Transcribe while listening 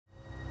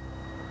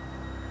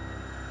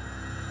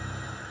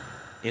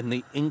In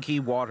the inky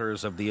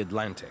waters of the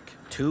Atlantic,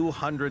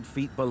 200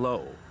 feet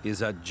below,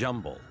 is a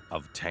jumble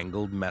of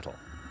tangled metal.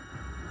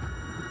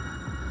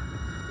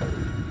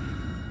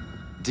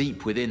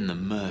 Deep within the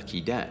murky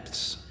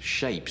depths,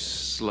 shapes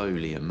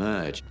slowly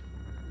emerge.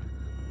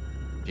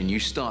 And you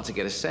start to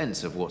get a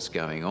sense of what's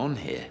going on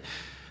here.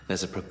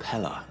 There's a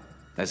propeller,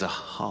 there's a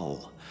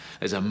hull,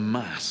 there's a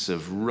mass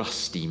of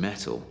rusty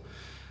metal.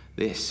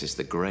 This is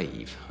the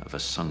grave of a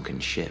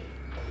sunken ship.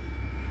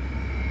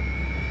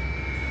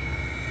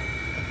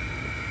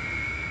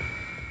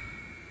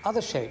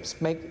 Other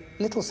shapes make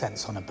little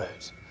sense on a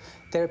boat.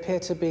 There appear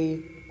to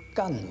be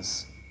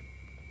guns,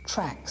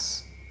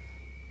 tracks,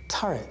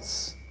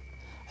 turrets.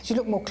 As you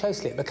look more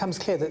closely, it becomes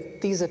clear that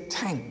these are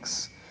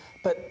tanks,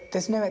 but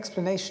there's no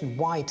explanation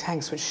why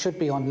tanks which should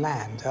be on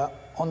land are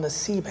on the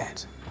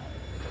seabed.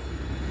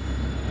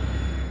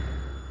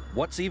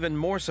 What's even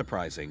more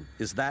surprising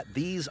is that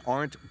these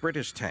aren't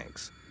British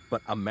tanks,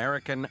 but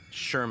American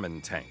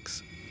Sherman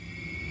tanks.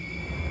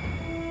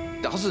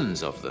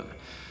 Dozens of them.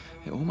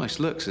 It almost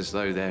looks as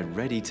though they're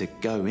ready to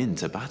go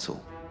into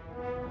battle.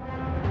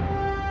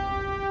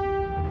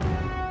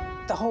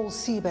 The whole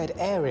seabed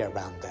area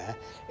around there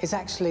is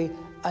actually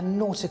a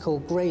nautical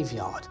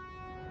graveyard.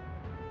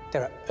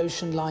 There are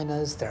ocean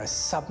liners, there are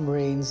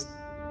submarines.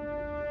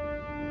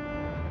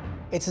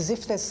 It's as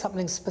if there's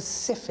something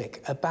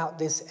specific about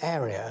this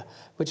area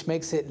which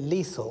makes it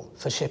lethal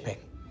for shipping.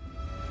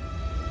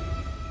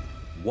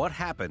 What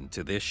happened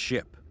to this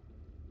ship?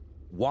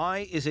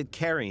 Why is it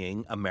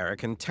carrying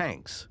American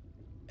tanks?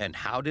 And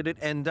how did it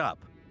end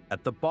up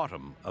at the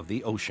bottom of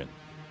the ocean?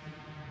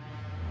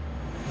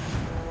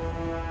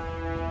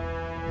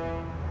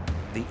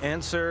 The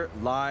answer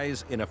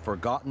lies in a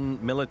forgotten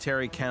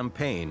military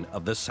campaign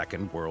of the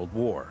Second World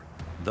War,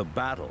 the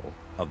Battle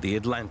of the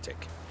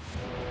Atlantic.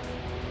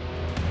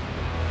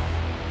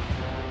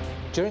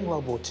 During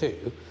World War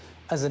II,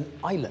 as an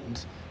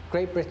island,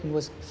 Great Britain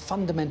was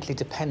fundamentally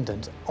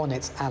dependent on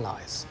its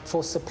allies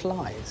for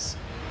supplies.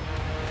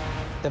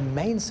 The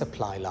main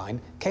supply line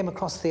came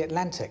across the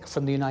Atlantic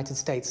from the United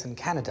States and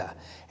Canada.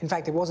 In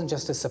fact, it wasn't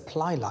just a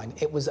supply line,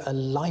 it was a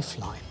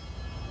lifeline.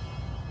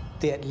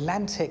 The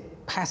Atlantic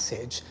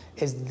Passage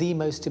is the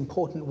most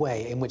important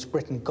way in which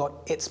Britain got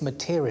its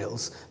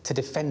materials to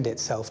defend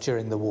itself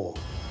during the war.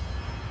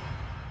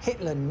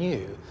 Hitler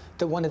knew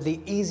that one of the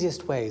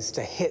easiest ways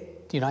to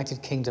hit the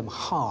United Kingdom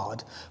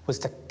hard was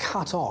to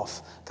cut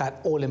off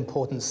that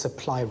all-important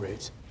supply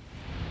route.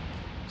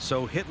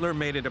 So Hitler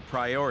made it a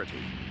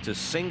priority to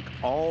sink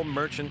all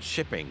merchant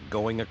shipping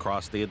going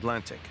across the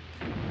Atlantic.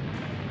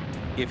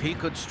 If he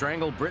could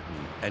strangle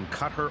Britain and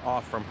cut her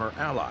off from her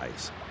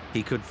allies,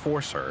 he could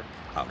force her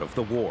out of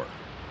the war.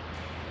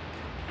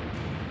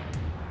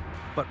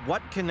 But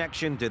what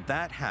connection did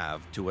that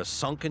have to a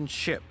sunken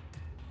ship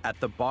at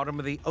the bottom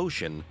of the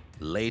ocean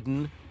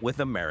laden with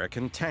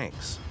American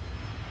tanks?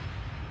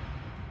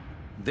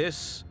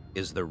 This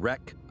is the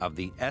wreck of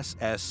the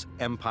SS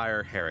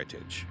Empire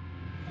Heritage.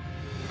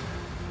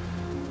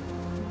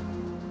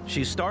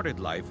 She started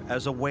life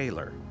as a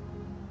whaler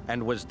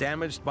and was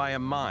damaged by a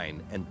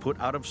mine and put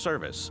out of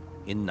service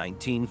in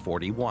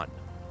 1941.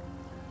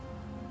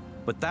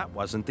 But that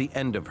wasn't the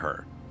end of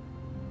her.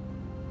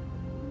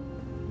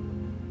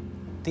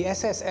 The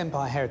SS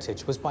Empire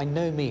Heritage was by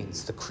no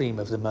means the cream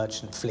of the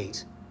merchant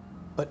fleet,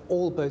 but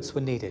all boats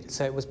were needed,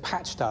 so it was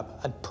patched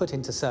up and put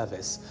into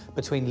service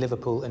between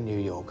Liverpool and New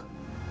York.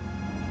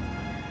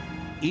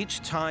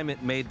 Each time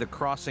it made the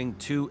crossing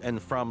to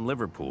and from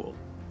Liverpool,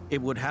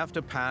 it would have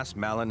to pass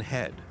Malin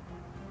Head,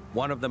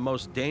 one of the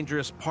most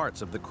dangerous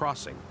parts of the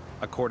crossing,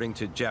 according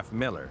to Jeff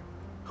Miller,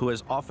 who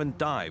has often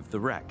dived the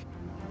wreck.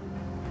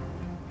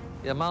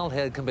 Yeah, Malin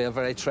Head can be a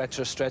very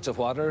treacherous stretch of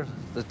water.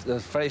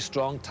 There's very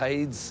strong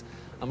tides,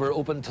 and we're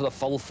open to the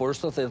full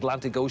force of the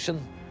Atlantic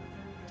Ocean.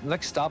 The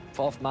next stop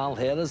off Malin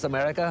Head is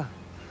America,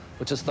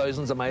 which is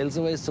thousands of miles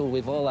away, so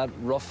we've all that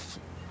rough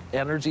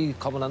energy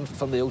coming in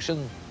from the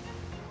ocean.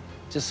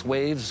 Just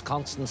waves,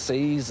 constant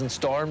seas, and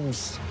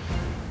storms.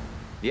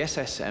 The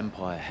SS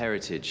Empire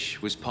Heritage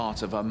was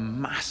part of a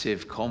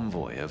massive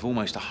convoy of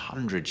almost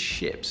 100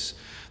 ships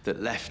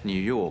that left New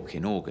York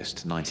in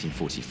August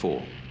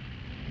 1944.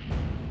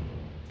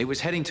 It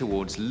was heading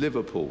towards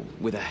Liverpool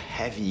with a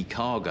heavy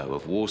cargo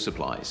of war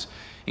supplies,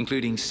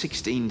 including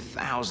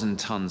 16,000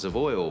 tons of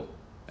oil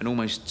and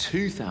almost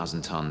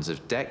 2,000 tons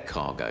of deck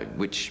cargo,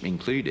 which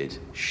included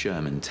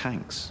Sherman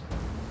tanks.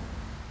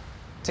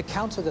 To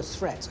counter the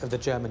threat of the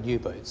German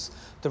U-boats,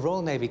 the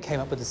Royal Navy came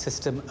up with a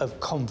system of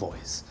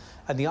convoys.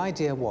 And the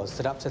idea was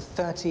that up to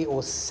 30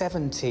 or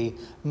 70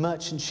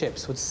 merchant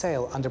ships would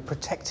sail under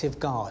protective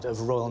guard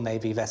of Royal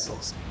Navy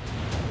vessels.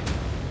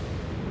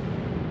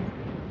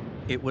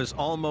 It was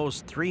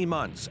almost 3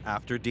 months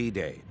after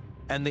D-Day,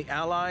 and the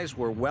Allies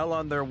were well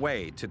on their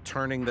way to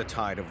turning the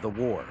tide of the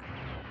war.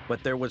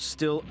 But there was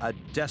still a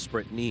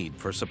desperate need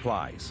for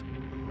supplies.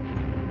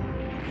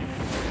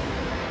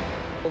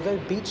 Although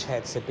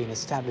beachheads had been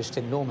established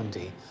in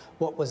Normandy,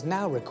 what was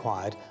now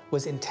required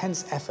was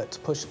intense effort to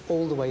push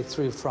all the way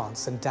through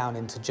France and down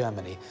into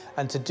Germany.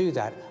 And to do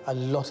that, a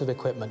lot of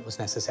equipment was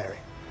necessary.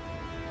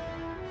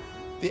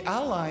 The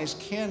Allies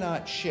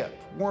cannot ship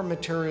war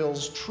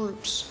materials,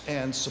 troops,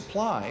 and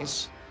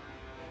supplies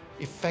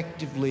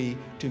effectively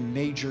to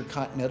major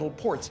continental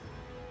ports.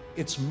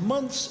 It's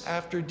months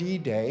after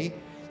D-Day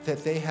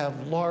that they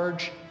have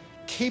large,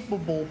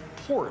 capable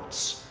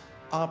ports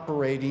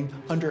operating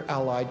under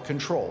Allied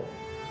control.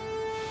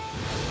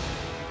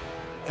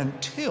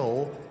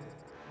 Until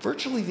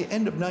virtually the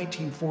end of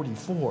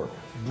 1944,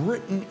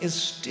 Britain is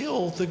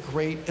still the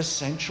great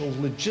essential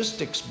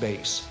logistics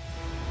base.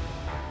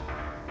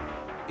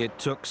 It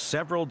took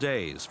several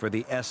days for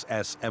the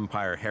SS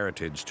Empire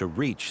Heritage to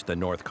reach the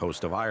north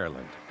coast of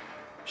Ireland.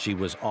 She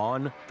was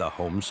on the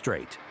home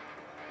straight.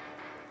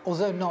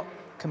 Although not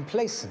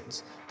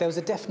complacent, there was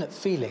a definite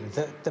feeling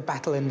that the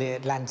battle in the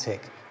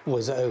Atlantic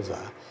was over.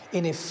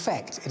 In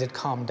effect, it had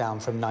calmed down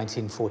from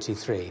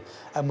 1943,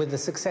 and with the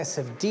success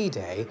of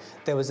D-Day,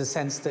 there was a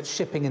sense that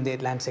shipping in the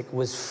Atlantic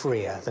was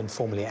freer than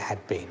formerly it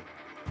had been.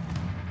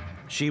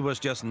 She was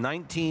just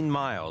 19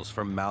 miles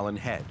from Malin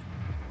Head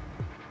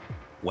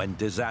when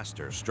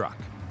disaster struck.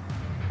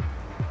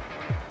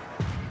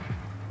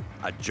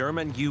 A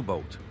German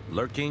U-boat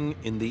lurking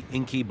in the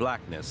inky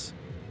blackness,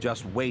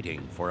 just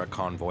waiting for a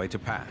convoy to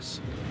pass.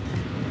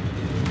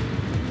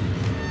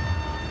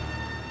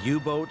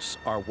 U-boats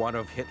are one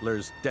of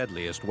Hitler's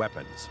deadliest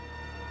weapons,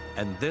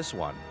 and this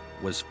one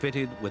was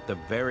fitted with the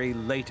very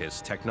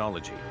latest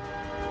technology.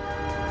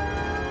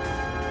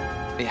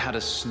 It had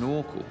a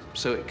snorkel,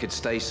 so it could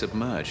stay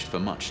submerged for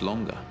much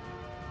longer.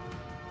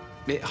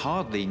 It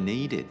hardly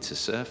needed to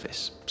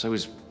surface, so it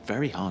was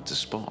very hard to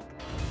spot.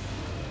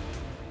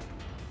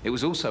 It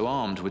was also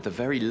armed with the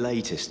very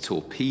latest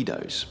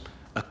torpedoes,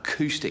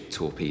 acoustic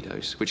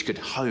torpedoes, which could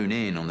hone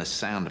in on the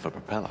sound of a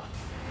propeller.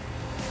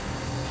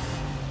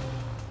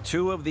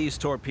 2 of these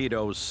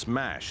torpedoes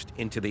smashed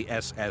into the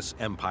SS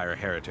Empire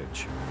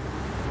Heritage.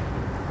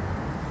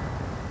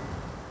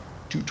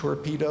 2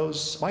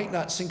 torpedoes might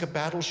not sink a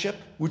battleship,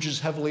 which is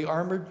heavily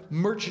armored.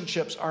 Merchant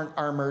ships aren't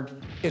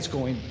armored. It's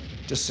going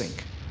to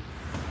sink.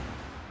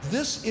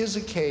 This is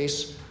a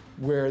case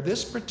where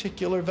this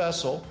particular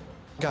vessel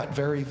got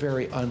very,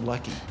 very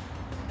unlucky.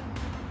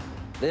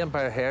 The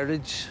Empire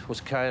Heritage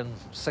was carrying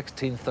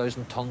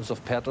 16,000 tons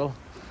of petrol.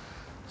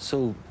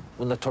 So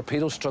when the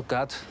torpedo struck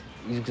that,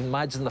 you can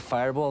imagine the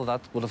fireball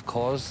that would have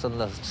caused, and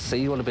the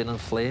sea would have been in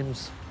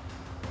flames.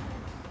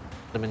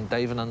 I mean,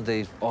 diving in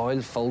the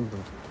oil filled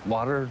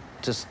water,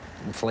 just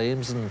in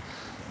flames, and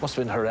must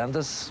have been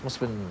horrendous. Must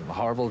have been a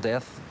horrible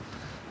death.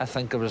 I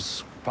think there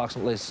was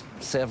approximately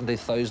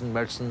 70,000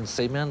 merchant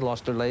seamen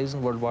lost their lives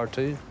in World War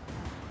II.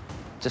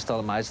 Just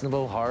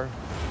unimaginable horror.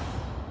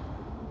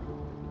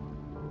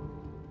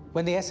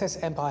 When the SS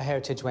Empire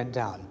Heritage went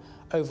down,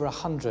 over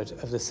 100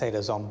 of the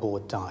sailors on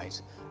board died,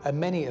 and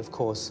many, of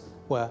course,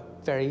 were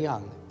very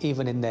young,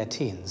 even in their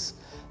teens.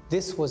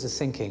 This was a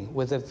sinking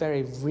with a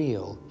very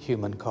real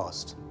human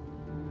cost.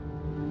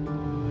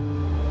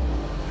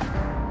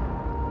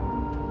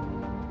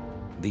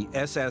 The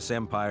SS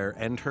Empire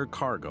and her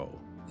cargo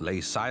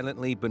lay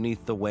silently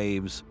beneath the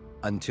waves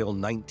until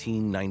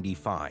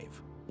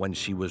 1995, when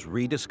she was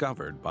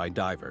rediscovered by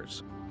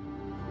divers.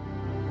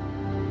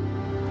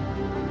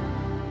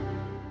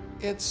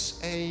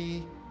 It's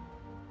an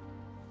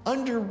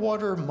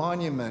underwater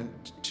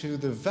monument to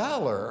the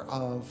valor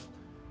of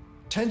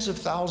tens of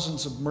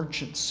thousands of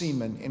merchant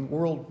seamen in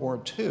World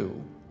War II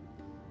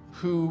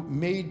who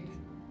made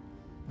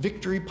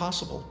victory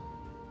possible.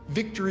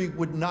 Victory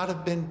would not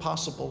have been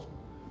possible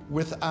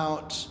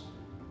without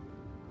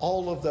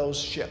all of those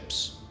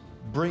ships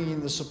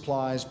bringing the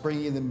supplies,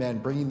 bringing the men,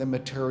 bringing the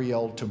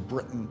material to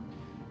Britain,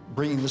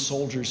 bringing the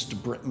soldiers to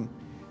Britain.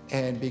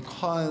 And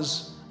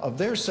because of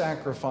their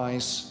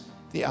sacrifice,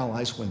 the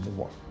Allies win the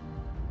war.